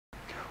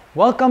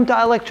Welcome to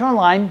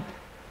iElectronline.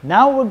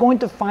 Now we're going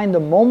to find the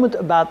moment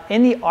about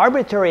any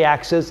arbitrary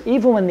axis,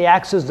 even when the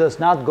axis does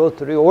not go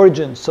through the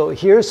origin. So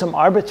here's some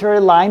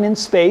arbitrary line in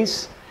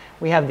space.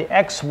 We have the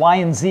x, y,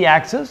 and z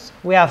axis.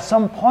 We have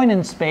some point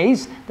in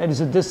space that is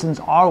a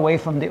distance r away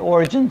from the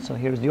origin. So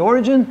here's the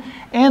origin.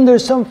 And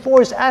there's some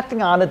force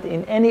acting on it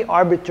in any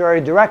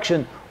arbitrary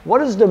direction.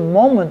 What is the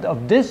moment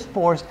of this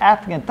force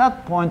acting at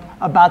that point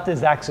about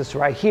this axis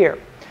right here?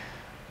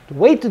 The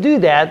way to do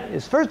that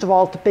is, first of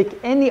all, to pick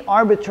any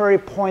arbitrary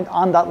point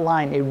on that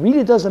line. It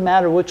really doesn't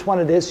matter which one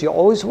it is. You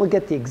always will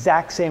get the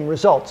exact same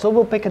result. So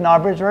we'll pick an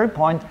arbitrary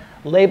point,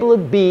 label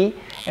it B,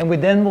 and we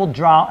then will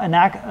draw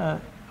a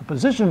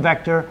position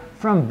vector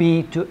from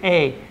B to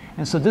A.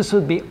 And so this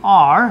would be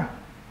R,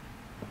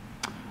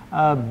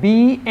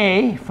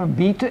 BA, from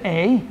B to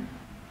A.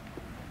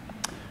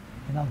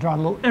 And I'll draw a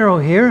little arrow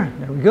here.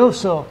 There we go.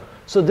 So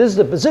this is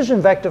the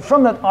position vector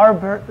from that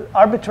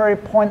arbitrary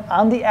point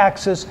on the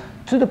axis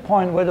to the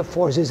point where the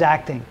force is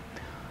acting.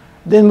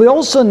 Then we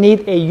also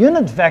need a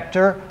unit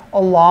vector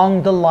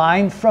along the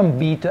line from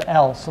B to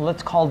L. So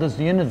let's call this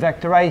the unit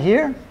vector right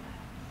here.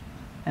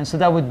 And so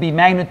that would be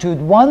magnitude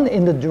 1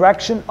 in the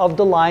direction of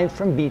the line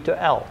from B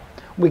to L.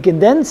 We can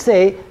then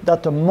say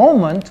that the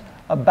moment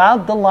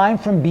about the line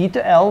from B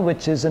to L,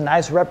 which is a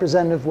nice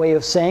representative way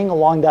of saying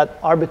along that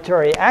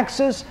arbitrary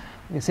axis,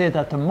 we say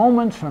that the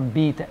moment from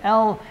B to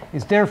L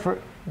is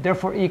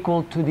therefore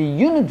equal to the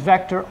unit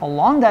vector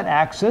along that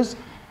axis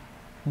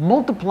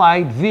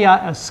multiplied via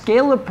a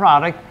scalar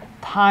product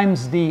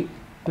times the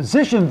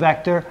position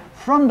vector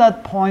from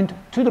that point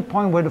to the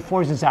point where the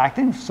force is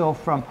acting. So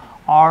from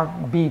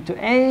RB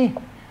to A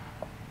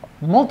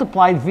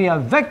multiplied via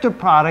vector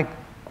product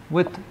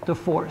with the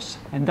force.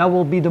 And that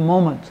will be the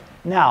moment.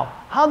 Now,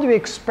 how do we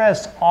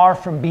express R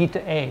from B to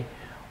A?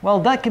 Well,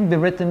 that can be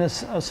written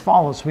as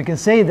follows. We can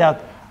say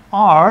that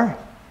R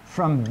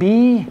from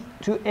B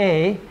to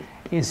A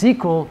is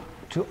equal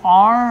to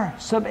R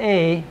sub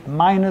A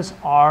minus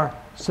R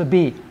sub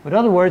B. In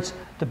other words,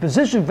 the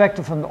position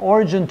vector from the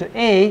origin to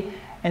A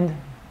and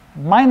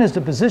minus the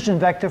position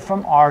vector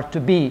from R to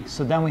B.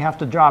 So then we have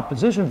to draw a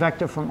position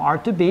vector from R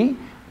to B,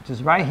 which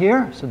is right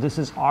here. So this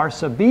is R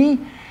sub B.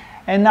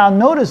 And now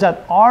notice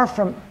that R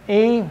from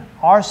A,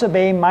 R sub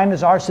A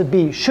minus R sub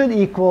B should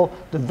equal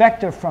the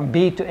vector from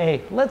B to A.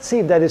 Let's see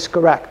if that is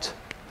correct.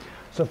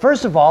 So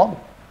first of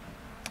all,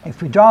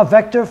 if we draw a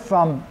vector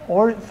from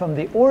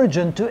the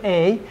origin to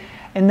A,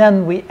 and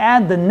then we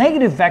add the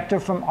negative vector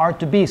from R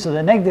to B. So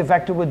the negative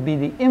vector would be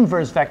the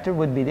inverse vector,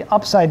 would be the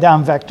upside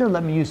down vector.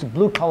 Let me use the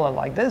blue color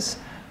like this.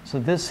 So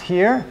this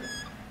here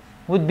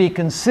would be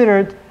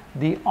considered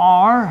the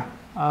R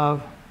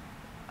of,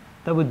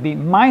 that would be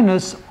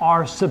minus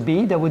R sub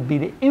B. That would be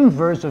the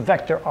inverse of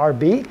vector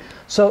RB.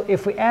 So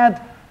if we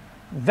add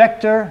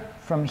vector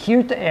from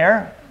here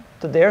to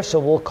there, so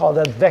we'll call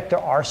that vector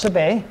R sub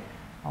A.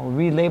 I'll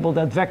relabel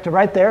that vector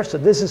right there. So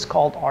this is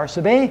called R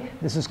sub A.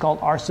 This is called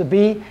R sub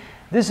B.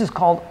 This is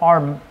called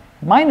R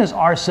minus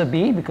R sub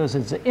B because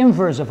it's the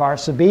inverse of R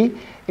sub B.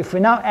 If we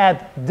now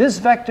add this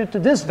vector to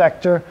this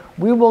vector,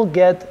 we will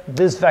get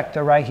this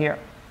vector right here.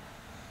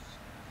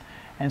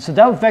 And so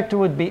that vector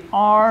would be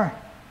R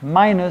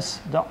minus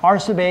the R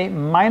sub A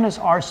minus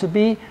R sub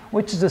B,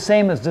 which is the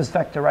same as this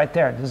vector right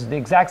there. This is the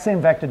exact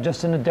same vector,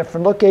 just in a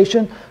different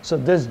location. So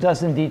this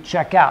does indeed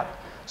check out.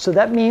 So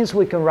that means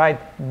we can write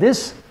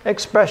this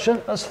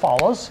expression as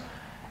follows.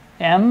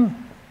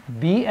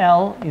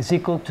 MBL is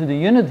equal to the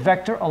unit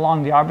vector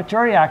along the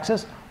arbitrary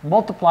axis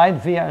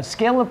multiplied via a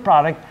scalar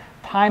product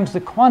times the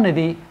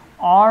quantity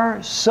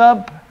R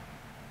sub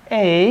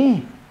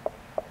A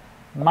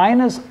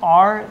minus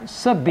R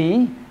sub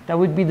B. That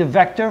would be the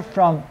vector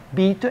from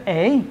B to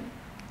A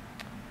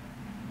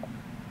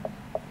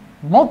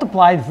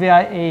multiplied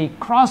via a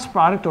cross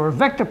product or a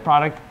vector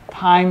product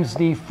times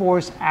the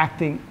force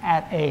acting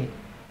at A.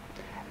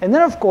 And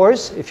then, of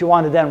course, if you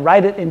want to then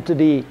write it into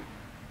the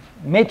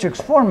matrix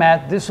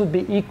format, this would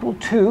be equal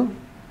to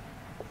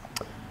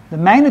the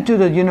magnitude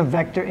of the unit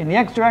vector in the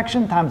x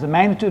direction times the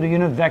magnitude of the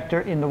unit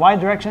vector in the y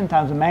direction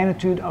times the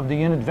magnitude of the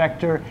unit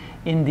vector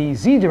in the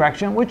z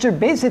direction, which are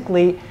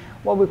basically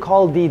what we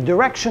call the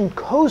direction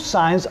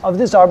cosines of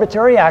this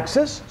arbitrary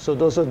axis. So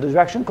those are the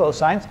direction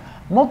cosines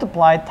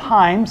multiplied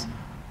times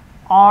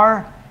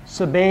R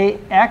sub A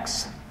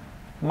x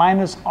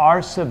minus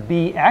R sub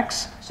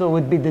bx. So it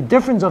would be the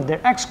difference of their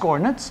x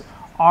coordinates,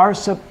 R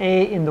sub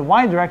A in the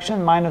y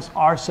direction minus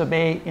R sub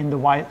A in the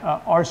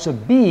R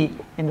sub B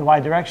in the y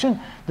direction,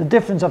 the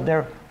difference of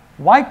their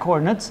y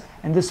coordinates,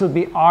 and this would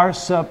be R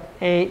sub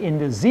A in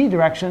the z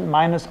direction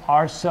minus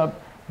R sub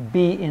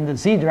B in the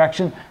z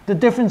direction, the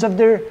difference of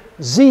their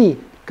z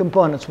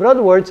components. In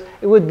other words,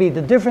 it would be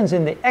the difference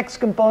in the x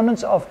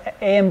components of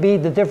A and B,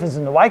 the difference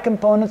in the y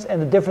components,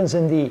 and the difference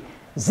in the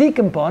z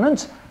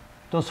components.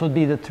 Those would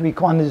be the three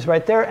quantities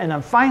right there. And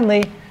then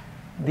finally,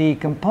 the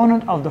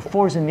component of the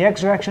force in the x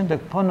direction, the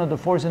component of the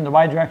force in the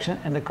y direction,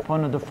 and the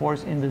component of the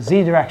force in the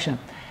z direction.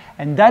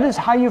 And that is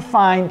how you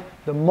find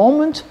the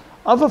moment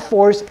of a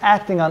force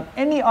acting on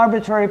any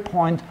arbitrary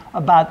point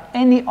about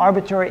any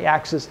arbitrary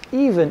axis,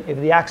 even if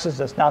the axis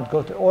does not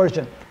go to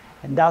origin.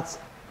 And that's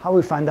how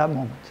we find that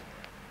moment.